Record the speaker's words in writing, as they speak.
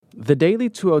The Daily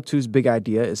 202's Big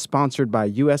Idea is sponsored by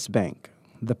U.S. Bank,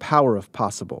 the power of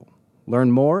possible.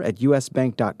 Learn more at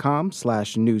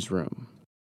usbank.com/newsroom.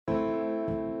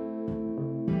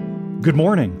 Good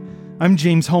morning. I'm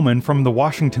James Hohmann from The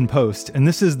Washington Post, and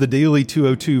this is the Daily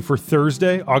 202 for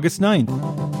Thursday, August 9th.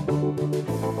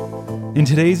 In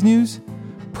today's news,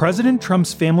 President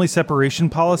Trump's family separation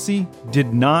policy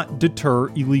did not deter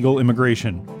illegal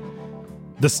immigration.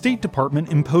 The State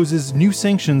Department imposes new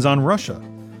sanctions on Russia.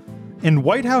 And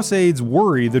White House aides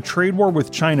worry the trade war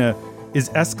with China is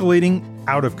escalating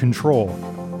out of control.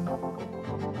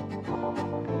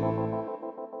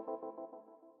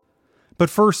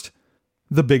 But first,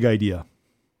 the big idea.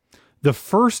 The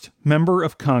first member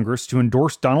of Congress to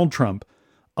endorse Donald Trump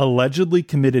allegedly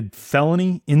committed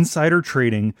felony insider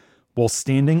trading while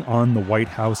standing on the White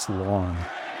House lawn.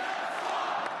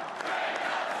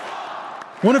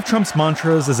 One of Trump's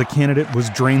mantras as a candidate was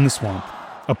 "Drain the Swamp,"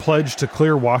 a pledge to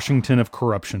clear Washington of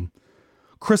corruption.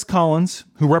 Chris Collins,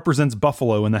 who represents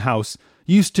Buffalo in the House,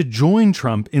 used to join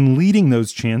Trump in leading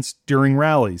those chants during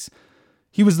rallies.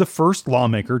 He was the first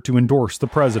lawmaker to endorse the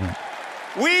president.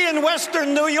 We in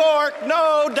Western New York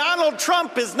know Donald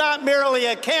Trump is not merely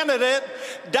a candidate.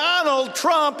 Donald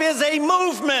Trump is a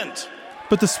movement.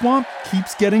 But the swamp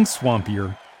keeps getting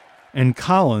swampier, and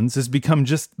Collins has become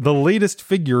just the latest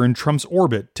figure in Trump's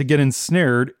orbit to get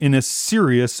ensnared in a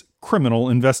serious criminal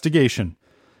investigation.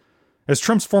 As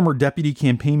Trump's former deputy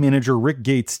campaign manager Rick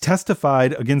Gates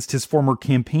testified against his former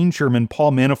campaign chairman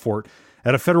Paul Manafort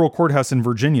at a federal courthouse in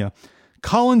Virginia,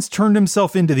 Collins turned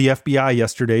himself into the FBI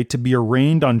yesterday to be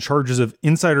arraigned on charges of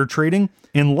insider trading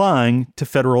and lying to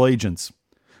federal agents.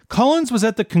 Collins was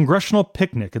at the congressional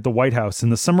picnic at the White House in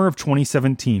the summer of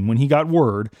 2017 when he got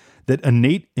word that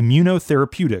Innate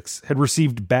Immunotherapeutics had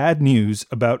received bad news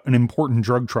about an important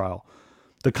drug trial.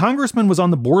 The congressman was on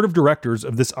the board of directors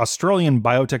of this Australian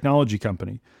biotechnology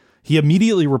company. He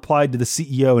immediately replied to the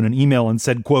CEO in an email and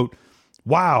said, quote,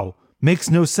 "Wow, makes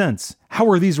no sense. How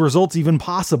are these results even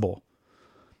possible?"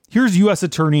 Here's U.S.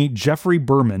 Attorney Jeffrey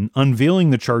Berman unveiling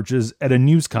the charges at a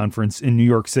news conference in New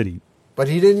York City. But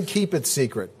he didn't keep it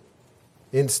secret.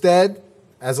 Instead,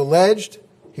 as alleged,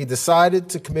 he decided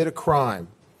to commit a crime.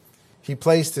 He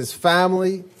placed his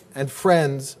family and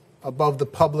friends above the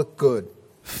public good.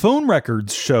 Phone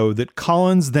records show that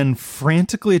Collins then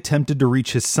frantically attempted to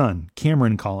reach his son,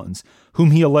 Cameron Collins,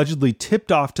 whom he allegedly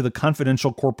tipped off to the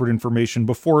confidential corporate information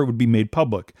before it would be made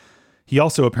public. He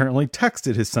also apparently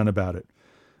texted his son about it.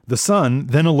 The son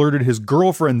then alerted his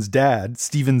girlfriend's dad,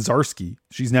 Steven Zarsky,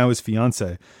 she's now his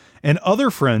fiancée, and other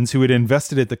friends who had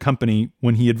invested at the company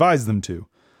when he advised them to.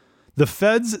 The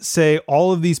feds say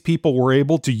all of these people were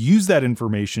able to use that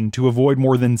information to avoid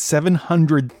more than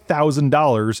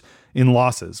 $700,000 in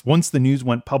losses. Once the news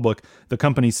went public, the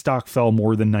company's stock fell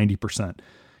more than 90%.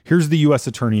 Here's the U.S.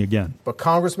 attorney again. But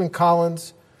Congressman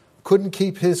Collins couldn't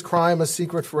keep his crime a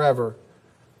secret forever.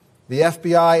 The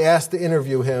FBI asked to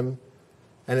interview him,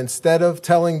 and instead of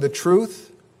telling the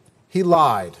truth, he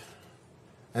lied.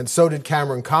 And so did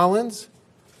Cameron Collins,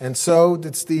 and so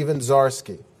did Steven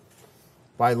Zarsky.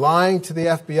 By lying to the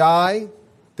FBI,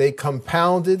 they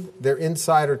compounded their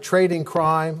insider trading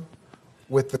crime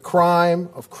with the crime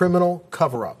of criminal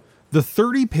cover-up. The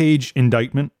 30-page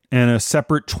indictment and a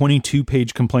separate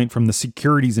 22-page complaint from the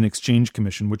Securities and Exchange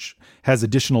Commission, which has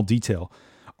additional detail,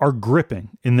 are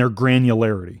gripping in their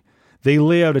granularity. They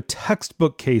lay out a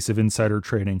textbook case of insider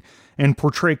trading and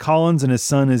portray Collins and his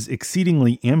son as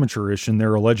exceedingly amateurish in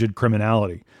their alleged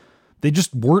criminality. They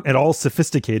just weren't at all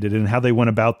sophisticated in how they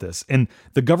went about this. And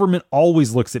the government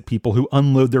always looks at people who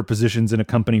unload their positions in a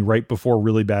company right before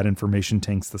really bad information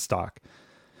tanks the stock.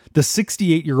 The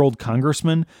 68-year-old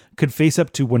congressman could face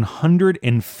up to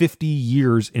 150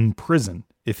 years in prison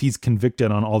if he's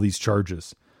convicted on all these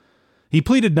charges. He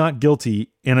pleaded not guilty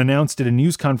and announced at a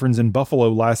news conference in Buffalo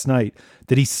last night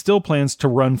that he still plans to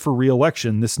run for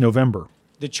re-election this November.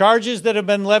 The charges that have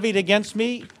been levied against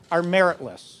me are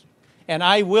meritless, and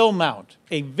I will mount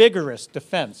a vigorous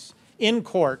defense in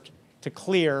court to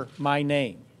clear my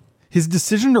name. His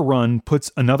decision to run puts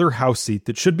another House seat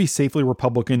that should be safely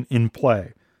Republican in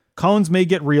play. Collins may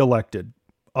get re-elected.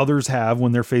 Others have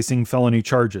when they're facing felony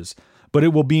charges. But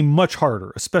it will be much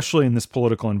harder, especially in this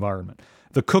political environment.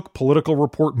 The Cook Political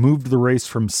Report moved the race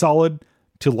from solid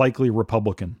to likely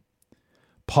Republican.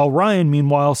 Paul Ryan,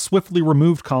 meanwhile, swiftly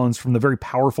removed Collins from the very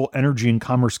powerful Energy and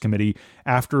Commerce Committee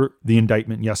after the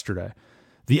indictment yesterday.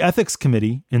 The Ethics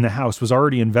Committee in the House was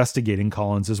already investigating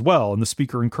Collins as well, and the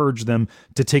Speaker encouraged them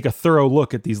to take a thorough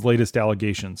look at these latest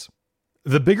allegations.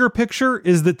 The bigger picture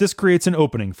is that this creates an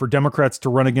opening for Democrats to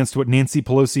run against what Nancy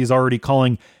Pelosi is already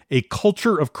calling a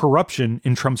culture of corruption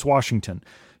in Trump's Washington.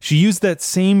 She used that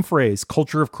same phrase,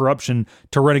 culture of corruption,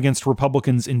 to run against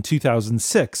Republicans in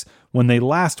 2006 when they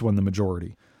last won the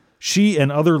majority. She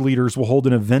and other leaders will hold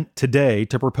an event today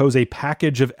to propose a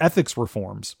package of ethics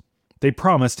reforms. They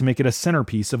promise to make it a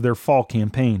centerpiece of their fall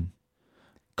campaign.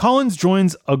 Collins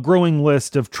joins a growing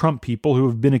list of Trump people who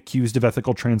have been accused of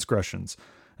ethical transgressions,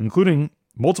 including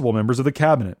multiple members of the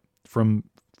cabinet, from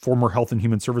former Health and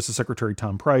Human Services Secretary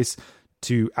Tom Price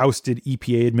to ousted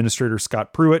EPA Administrator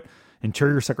Scott Pruitt,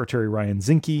 Interior Secretary Ryan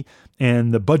Zinke,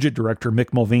 and the Budget Director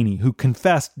Mick Mulvaney, who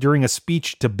confessed during a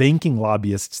speech to banking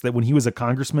lobbyists that when he was a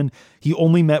congressman, he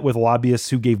only met with lobbyists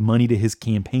who gave money to his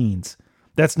campaigns.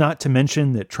 That's not to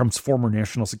mention that Trump's former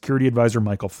National Security Advisor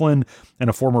Michael Flynn and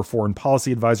a former foreign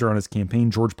policy advisor on his campaign,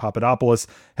 George Papadopoulos,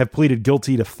 have pleaded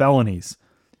guilty to felonies.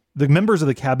 The members of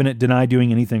the cabinet deny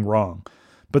doing anything wrong,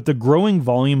 but the growing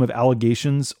volume of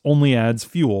allegations only adds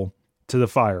fuel to the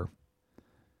fire.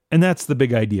 And that's the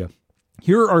big idea.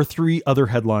 Here are 3 other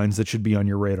headlines that should be on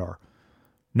your radar.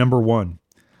 Number 1,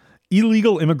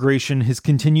 illegal immigration has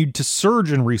continued to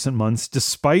surge in recent months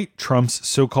despite Trump's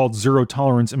so-called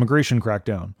zero-tolerance immigration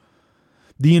crackdown.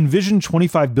 The envisioned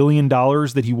 $25 billion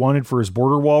that he wanted for his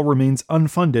border wall remains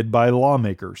unfunded by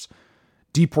lawmakers.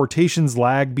 Deportations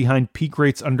lag behind peak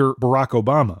rates under Barack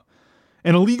Obama.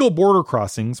 And illegal border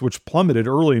crossings, which plummeted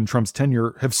early in Trump's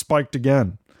tenure, have spiked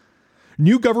again.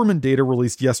 New government data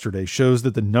released yesterday shows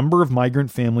that the number of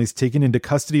migrant families taken into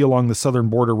custody along the southern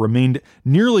border remained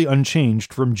nearly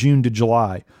unchanged from June to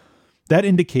July. That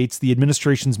indicates the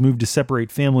administration's move to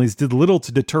separate families did little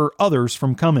to deter others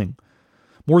from coming.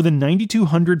 More than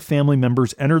 9,200 family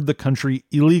members entered the country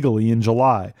illegally in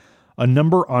July, a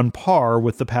number on par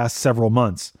with the past several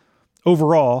months.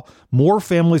 Overall, more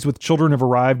families with children have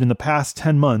arrived in the past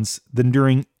 10 months than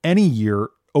during any year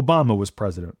Obama was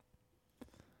president.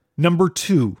 Number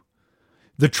 2,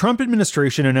 the Trump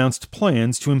administration announced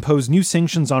plans to impose new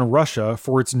sanctions on Russia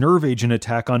for its nerve agent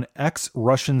attack on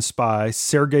ex-Russian spy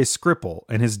Sergei Skripal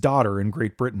and his daughter in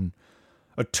Great Britain.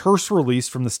 A terse release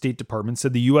from the State Department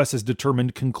said the U.S. has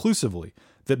determined conclusively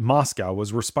that Moscow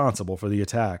was responsible for the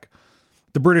attack.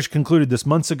 The British concluded this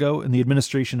months ago, and the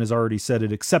administration has already said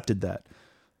it accepted that.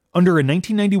 Under a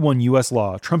 1991 U.S.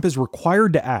 law, Trump is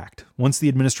required to act once the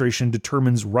administration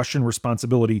determines Russian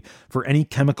responsibility for any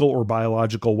chemical or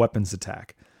biological weapons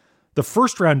attack. The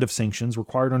first round of sanctions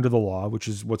required under the law, which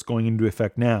is what's going into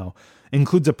effect now,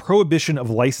 includes a prohibition of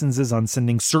licenses on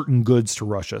sending certain goods to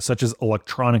Russia, such as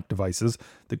electronic devices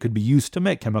that could be used to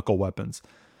make chemical weapons.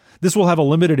 This will have a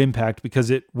limited impact because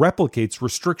it replicates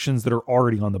restrictions that are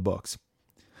already on the books.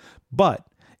 But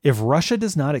if Russia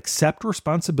does not accept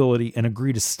responsibility and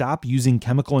agree to stop using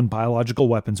chemical and biological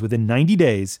weapons within 90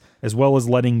 days, as well as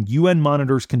letting UN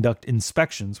monitors conduct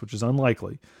inspections, which is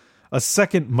unlikely, a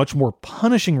second, much more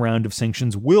punishing round of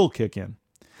sanctions will kick in.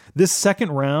 This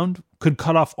second round could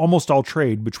cut off almost all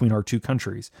trade between our two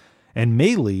countries and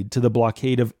may lead to the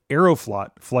blockade of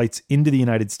Aeroflot flights into the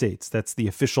United States. That's the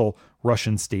official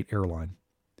Russian state airline.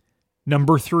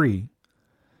 Number 3.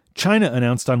 China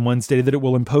announced on Wednesday that it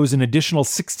will impose an additional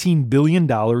 $16 billion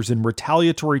in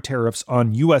retaliatory tariffs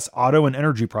on U.S. auto and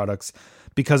energy products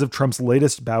because of Trump's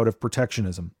latest bout of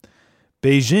protectionism.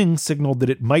 Beijing signaled that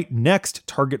it might next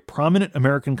target prominent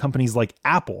American companies like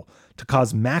Apple to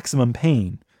cause maximum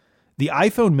pain. The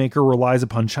iPhone maker relies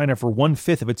upon China for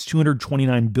 1/5 of its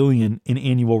 $229 billion in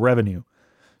annual revenue.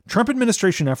 Trump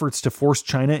administration efforts to force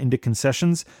China into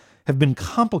concessions have been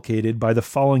complicated by the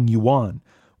falling yuan,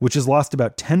 which has lost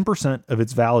about 10% of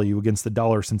its value against the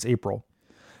dollar since April.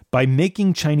 By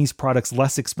making Chinese products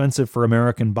less expensive for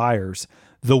American buyers,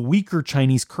 the weaker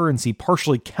Chinese currency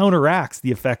partially counteracts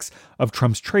the effects of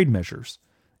Trump's trade measures.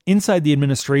 Inside the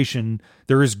administration,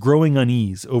 there is growing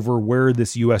unease over where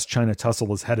this U.S.-China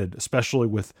tussle is headed, especially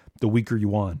with the weaker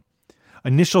yuan.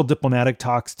 Initial diplomatic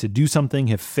talks to do something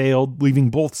have failed, leaving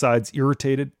both sides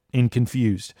irritated and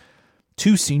confused.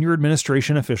 2 senior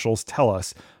administration officials tell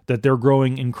us that they're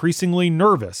growing increasingly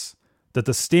nervous that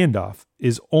the standoff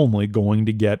is only going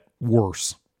to get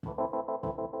worse.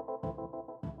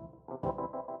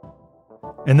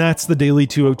 And that's the Daily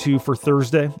 202 for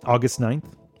Thursday, August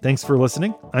 9th. Thanks for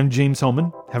listening. I'm James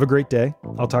Hohmann. Have a great day.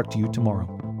 I'll talk to you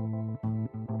tomorrow.